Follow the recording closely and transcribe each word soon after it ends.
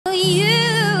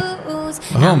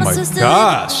Oh my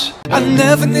gosh. I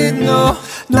never need no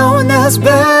one else,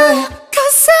 babe.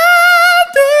 'Cause I'll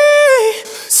be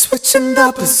switching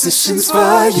the positions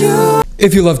for you.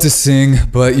 If you love to sing,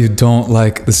 but you don't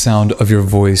like the sound of your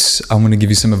voice, I'm gonna give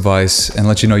you some advice and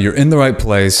let you know you're in the right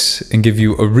place and give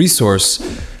you a resource.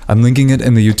 I'm linking it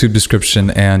in the YouTube description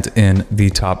and in the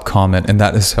top comment, and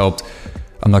that has helped,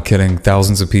 I'm not kidding,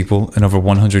 thousands of people in over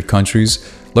 100 countries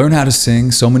learn how to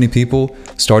sing. So many people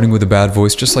starting with a bad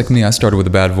voice, just like me. I started with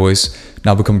a bad voice,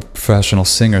 now become a professional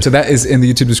singer. So that is in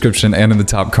the YouTube description and in the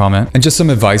top comment. And just some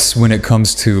advice when it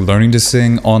comes to learning to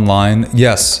sing online.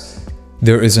 Yes,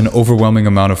 there is an overwhelming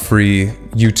amount of free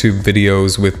YouTube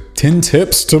videos with 10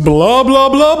 tips to blah, blah,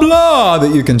 blah, blah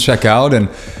that you can check out. And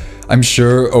I'm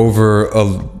sure over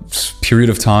a period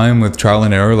of time with trial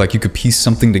and error, like you could piece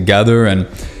something together and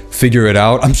figure it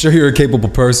out. I'm sure you're a capable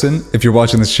person if you're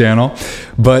watching this channel.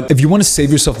 But if you want to save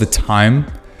yourself the time,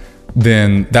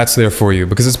 then that's there for you,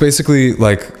 because it's basically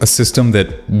like a system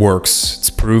that works. It's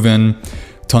proven.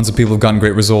 Tons of people have gotten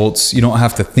great results. You don't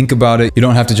have to think about it. You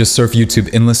don't have to just surf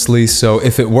YouTube endlessly. So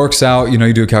if it works out, you know,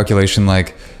 you do a calculation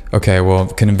like, okay, well,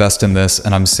 can invest in this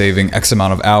and I'm saving X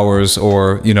amount of hours,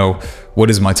 or, you know, what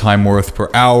is my time worth per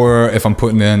hour if I'm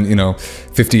putting in, you know,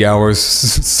 50 hours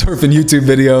surfing YouTube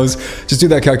videos. Just do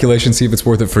that calculation, see if it's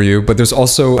worth it for you. But there's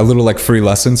also a little like free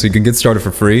lesson, so you can get started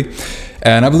for free.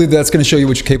 And I believe that's gonna show you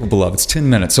what you're capable of. It's 10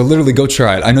 minutes, so literally go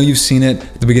try it. I know you've seen it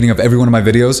at the beginning of every one of my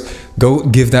videos. Go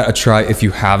give that a try if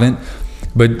you haven't.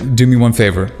 But do me one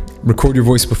favor, record your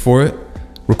voice before it,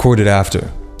 record it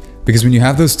after. Because when you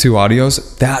have those two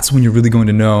audios, that's when you're really going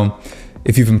to know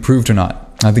if you've improved or not.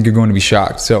 I think you're going to be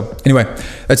shocked. So anyway,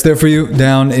 that's there for you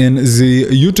down in the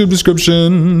YouTube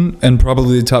description and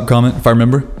probably the top comment if I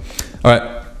remember. All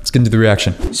right, let's get into the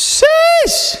reaction.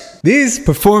 Sheesh! These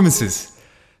performances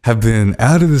have been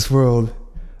out of this world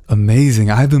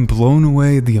amazing. I've been blown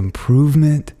away. The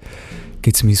improvement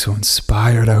gets me so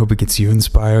inspired. I hope it gets you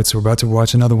inspired. So we're about to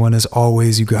watch another one. As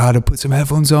always, you gotta put some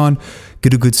headphones on,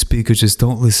 get a good speaker. Just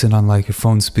don't listen on like your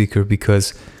phone speaker,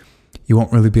 because you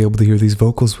won't really be able to hear these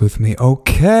vocals with me.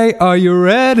 Okay, are you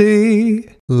ready?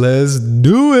 Let's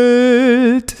do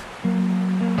it.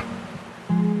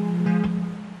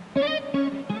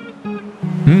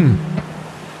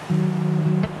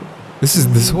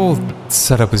 This whole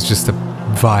setup is just a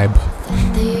vibe.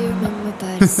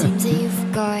 It seems that you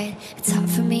forgot. It's hard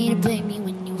for me to blame you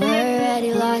when you were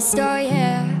already lost. Oh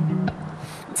yeah, I'm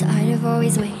tired of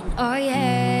always waiting. Oh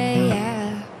yeah,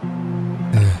 yeah.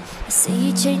 I see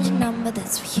you change your number,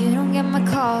 that's why you don't get my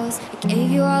calls. I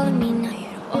gave you all of me, now you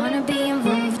don't wanna be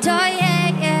involved. Oh yeah,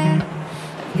 yeah.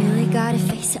 I really gotta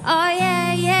face it. Oh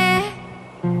yeah, yeah.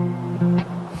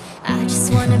 I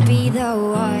just wanna be the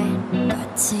one,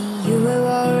 but to you we're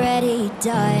already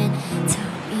done.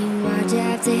 Why'd you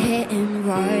have to hit and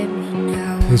run me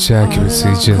now? Pitch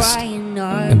accuracy just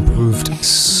improved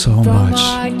so much.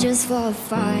 Just for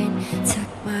fun,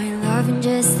 took my love and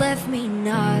just left me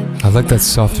numb. I like that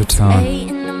softer tone. 8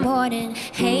 in the morning,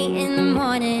 8 in the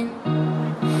morning.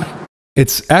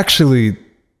 It's actually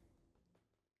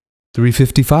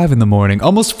 3:55 in the morning,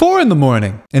 almost 4 in the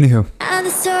morning. Anywho. And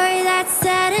the story that's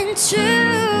sad and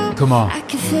true. Come on. I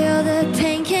can feel the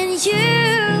pain, can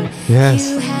you? Yes.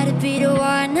 You had to be the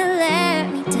one to let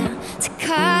me down, to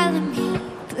color me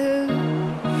blue.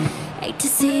 Hate to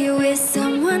see you with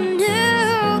someone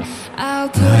new. I'll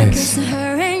put a curse on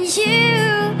her and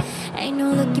you. Ain't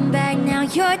no looking back now,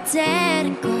 you're dead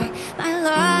and gone. My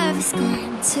love is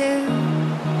gone too.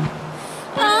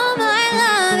 All my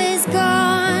love is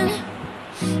gone.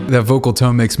 That vocal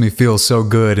tone makes me feel so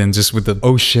good, and just with the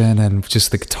ocean and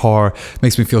just the guitar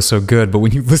makes me feel so good. But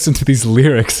when you listen to these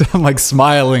lyrics, I'm like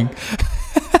smiling.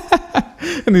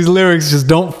 And these lyrics just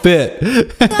don't fit.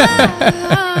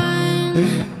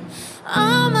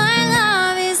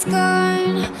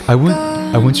 I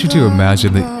want you to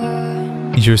imagine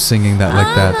that you're singing that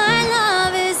like that.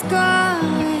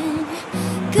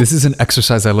 This is an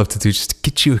exercise I love to do just to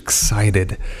get you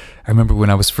excited. I remember when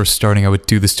I was first starting, I would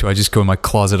do this too. I'd just go in my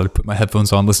closet, I'd put my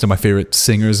headphones on, listen to my favorite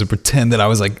singers, and pretend that I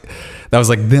was like, that was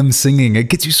like them singing. It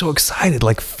gets you so excited,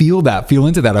 like feel that, feel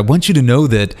into that. I want you to know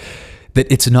that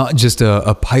it's not just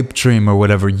a pipe dream or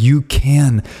whatever. You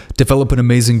can develop an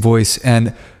amazing voice,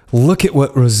 and look at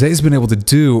what Rosé's been able to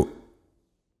do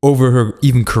over her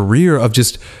even career of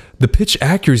just the pitch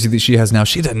accuracy that she has now.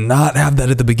 She did not have that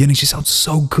at the beginning. She sounds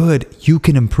so good. You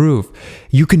can improve.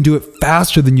 You can do it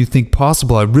faster than you think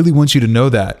possible. I really want you to know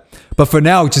that. But for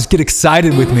now, just get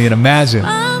excited with me and imagine.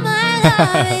 All my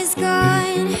love is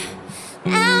gone.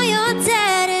 Now you're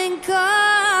dead and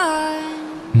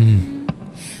gone.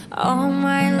 All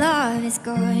my love is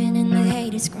gone. crying and the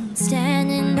hate is grown,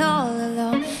 standing all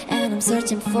alone. And I'm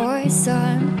searching for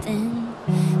something,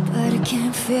 but I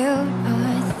can't feel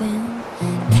nothing.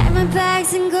 Pack my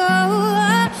bags and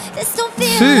go. This don't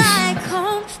feel like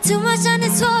home. Too much on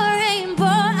this whole rainbow.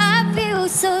 I feel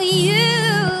so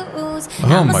used.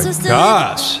 Oh my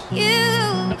gosh.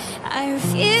 I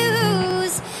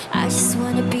refuse. I just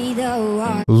wanna be the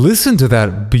one. Listen to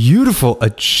that beautiful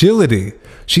agility.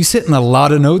 She's hitting a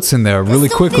lot of notes in there really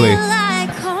quickly. Like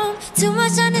home. Too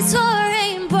much on this whole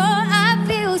rainbow. I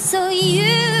feel so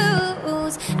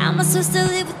used. How am I supposed to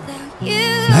live without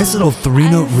you? Nice little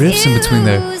 3-note riffs in between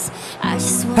there.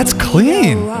 That's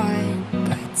clean.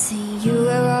 But see, you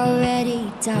were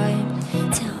already done.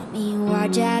 Tell me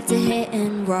why'd you have to hit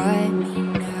and run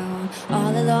me now?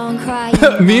 All alone crying.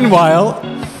 Meanwhile.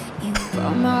 You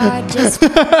broke my heart just.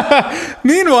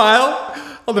 Meanwhile,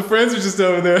 all the friends are just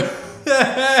over there.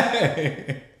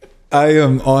 I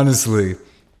am honestly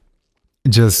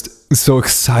just so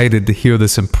excited to hear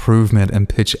this improvement in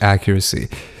pitch accuracy.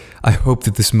 I hope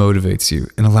that this motivates you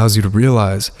and allows you to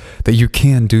realize that you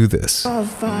can do this. Oh,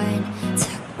 fine.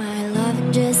 Took my love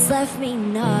and just left me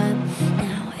numb.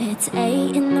 Now it's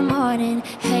 8 in the morning,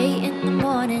 8 in the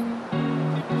morning.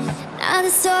 Now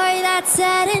the story that's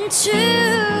sad and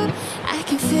true. I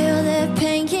can feel the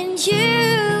pain in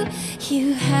you.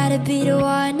 You had to be the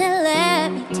one that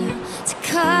let me down, to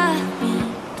cut me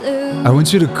blue. I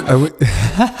want you to,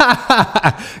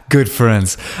 good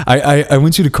friends. I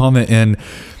want you to comment in,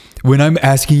 when I'm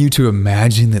asking you to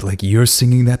imagine that like you're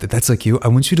singing that's like you, I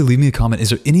want you to leave me a comment. Is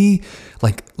there any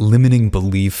like limiting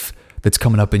belief that's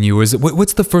coming up in you? Or is it,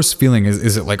 what's the first feeling?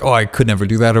 Is it like, oh, I could never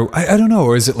do that? Or I don't know.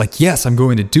 Or is it like, yes, I'm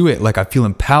going to do it. Like I feel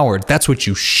empowered. That's what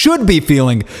you should be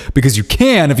feeling, because you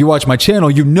can. If you watch my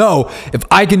channel, you know, if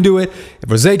I can do it, if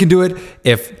Rosé can do it,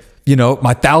 if, you know,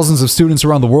 my thousands of students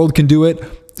around the world can do it,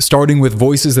 starting with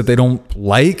voices that they don't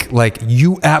like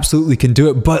you absolutely can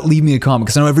do it. But leave me a comment,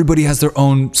 because I know everybody has their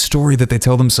own story that they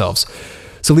tell themselves.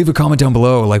 So leave a comment down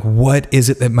below, like what is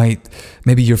it that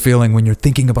maybe you're feeling when you're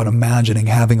thinking about imagining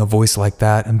having a voice like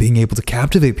that and being able to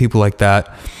captivate people like that.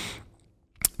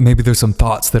 Maybe there's some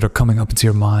thoughts that are coming up into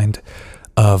your mind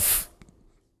of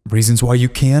reasons why you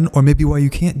can, or maybe why you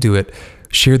can't do it.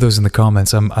 Share those in the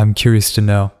comments. I'm curious to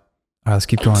know. All right, let's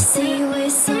keep going. See you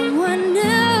with someone new.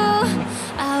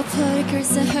 I'll put a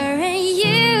curse to her and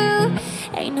you.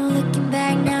 Ain't no looking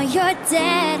back now, you're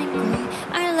dead and gone.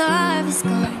 My love is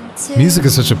gone too. Music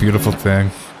is such a beautiful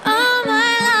thing. Oh,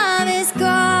 my love is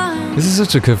gone. This is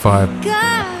such a good vibe. Gone.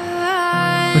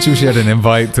 I wish she had an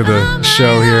invite to the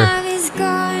show here. My love is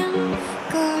gone,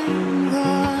 gone,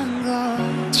 gone,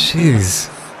 gone. Jeez.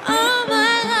 Oh,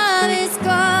 my love is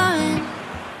gone,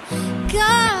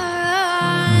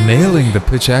 gone. Nailing the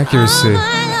pitch accuracy. Oh,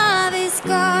 my love is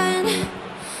gone.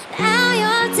 Now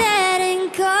you're dead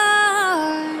and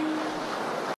gone.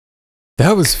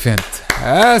 That was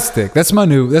fantastic. That's my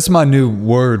new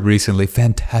word recently.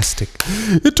 Fantastic.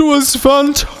 It was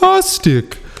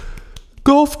fantastic.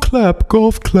 Golf clap,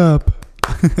 golf clap.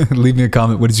 Leave me a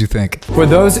comment. What did you think? For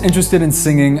those interested in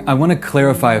singing, I want to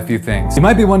clarify a few things. You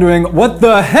might be wondering, what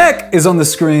the heck is on the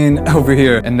screen over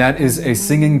here? And that is a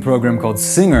singing program called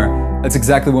Singer. That's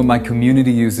exactly what my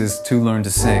community uses to learn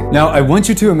to sing. Now, I want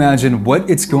you to imagine what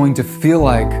it's going to feel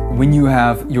like when you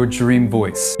have your dream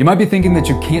voice. You might be thinking that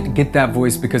you can't get that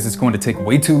voice because it's going to take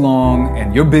way too long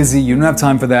and you're busy, you don't have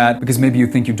time for that, because maybe you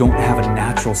think you don't have a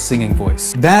natural singing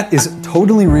voice. That is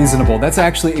totally reasonable. That's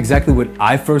actually exactly what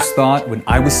I first thought when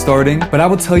I was starting. But I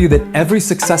will tell you that every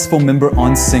successful member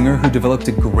on Singer who developed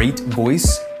a great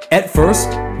voice, at first,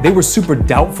 they were super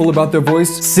doubtful about their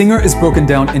voice. Singer is broken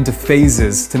down into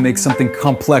phases to make something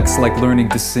complex like learning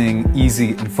to sing easy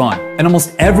and fun. And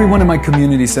almost everyone in my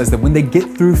community says that when they get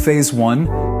through phase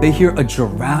 1, they hear a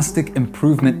drastic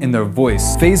improvement in their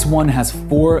voice. Phase 1 has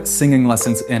 4 singing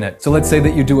lessons in it. So let's say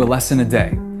that you do a lesson a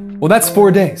day. Well, that's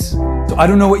 4 days. So I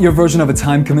don't know what your version of a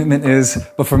time commitment is,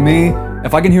 but for me,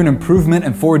 if I can hear an improvement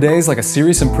in 4 days, like a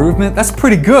serious improvement, that's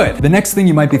pretty good. The next thing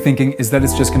you might be thinking is that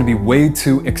it's just gonna be way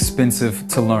too expensive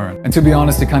to learn. And to be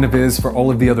honest, it kind of is for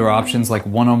all of the other options like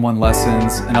one-on-one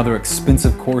lessons and other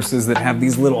expensive courses that have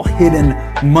these little hidden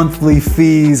monthly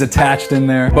fees attached in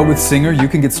there. But with Singer, you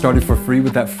can get started for free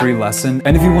with that free lesson.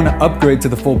 And if you wanna upgrade to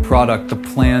the full product, the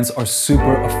plans are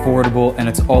super affordable and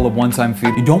it's all a one-time fee.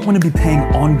 You don't wanna be paying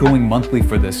ongoing monthly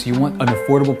for this. You want an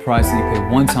affordable price that you pay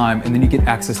one time and then you get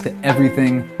access to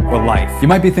everything for life. You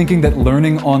might be thinking that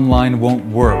learning online won't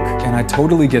work, and I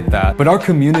totally get that, but our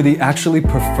community actually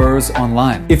prefers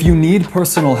online. If you need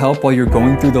personal help while you're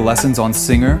going through the lessons on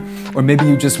Singer, or maybe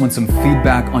you just want some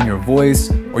feedback on your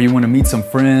voice, or you want to meet some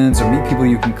friends or meet people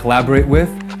you can collaborate with,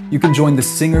 you can join the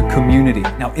singer community.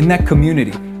 Now, in that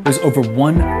community, there's over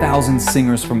 1,000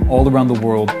 singers from all around the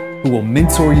world who will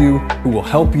mentor you, who will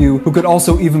help you, who could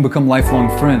also even become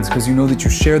lifelong friends because you know that you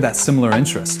share that similar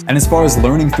interest. And as far as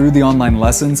learning through the online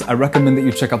lessons, I recommend that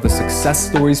you check out the success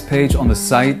stories page on the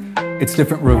site. It's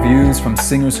different reviews from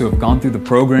singers who have gone through the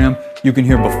program. You can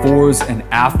hear befores and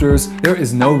afters. There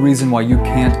is no reason why you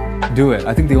can't do it.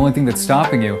 I think the only thing that's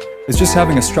stopping you is just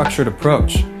having a structured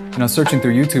approach. You know, searching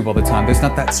through YouTube all the time, there's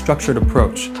not that structured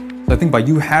approach. So I think by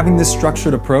you having this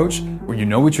structured approach, where you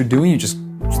know what you're doing, you just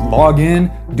log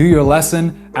in, do your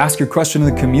lesson, ask your question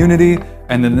in the community,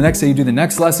 and then the next day you do the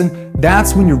next lesson,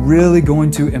 that's when you're really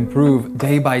going to improve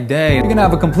day by day. You're gonna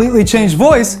have a completely changed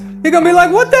voice. You're gonna be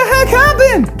like, what the heck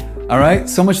happened? All right,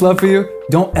 so much love for you.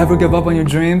 Don't ever give up on your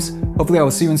dreams. Hopefully I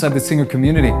will see you inside the singer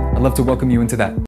community. I'd love to welcome you into that.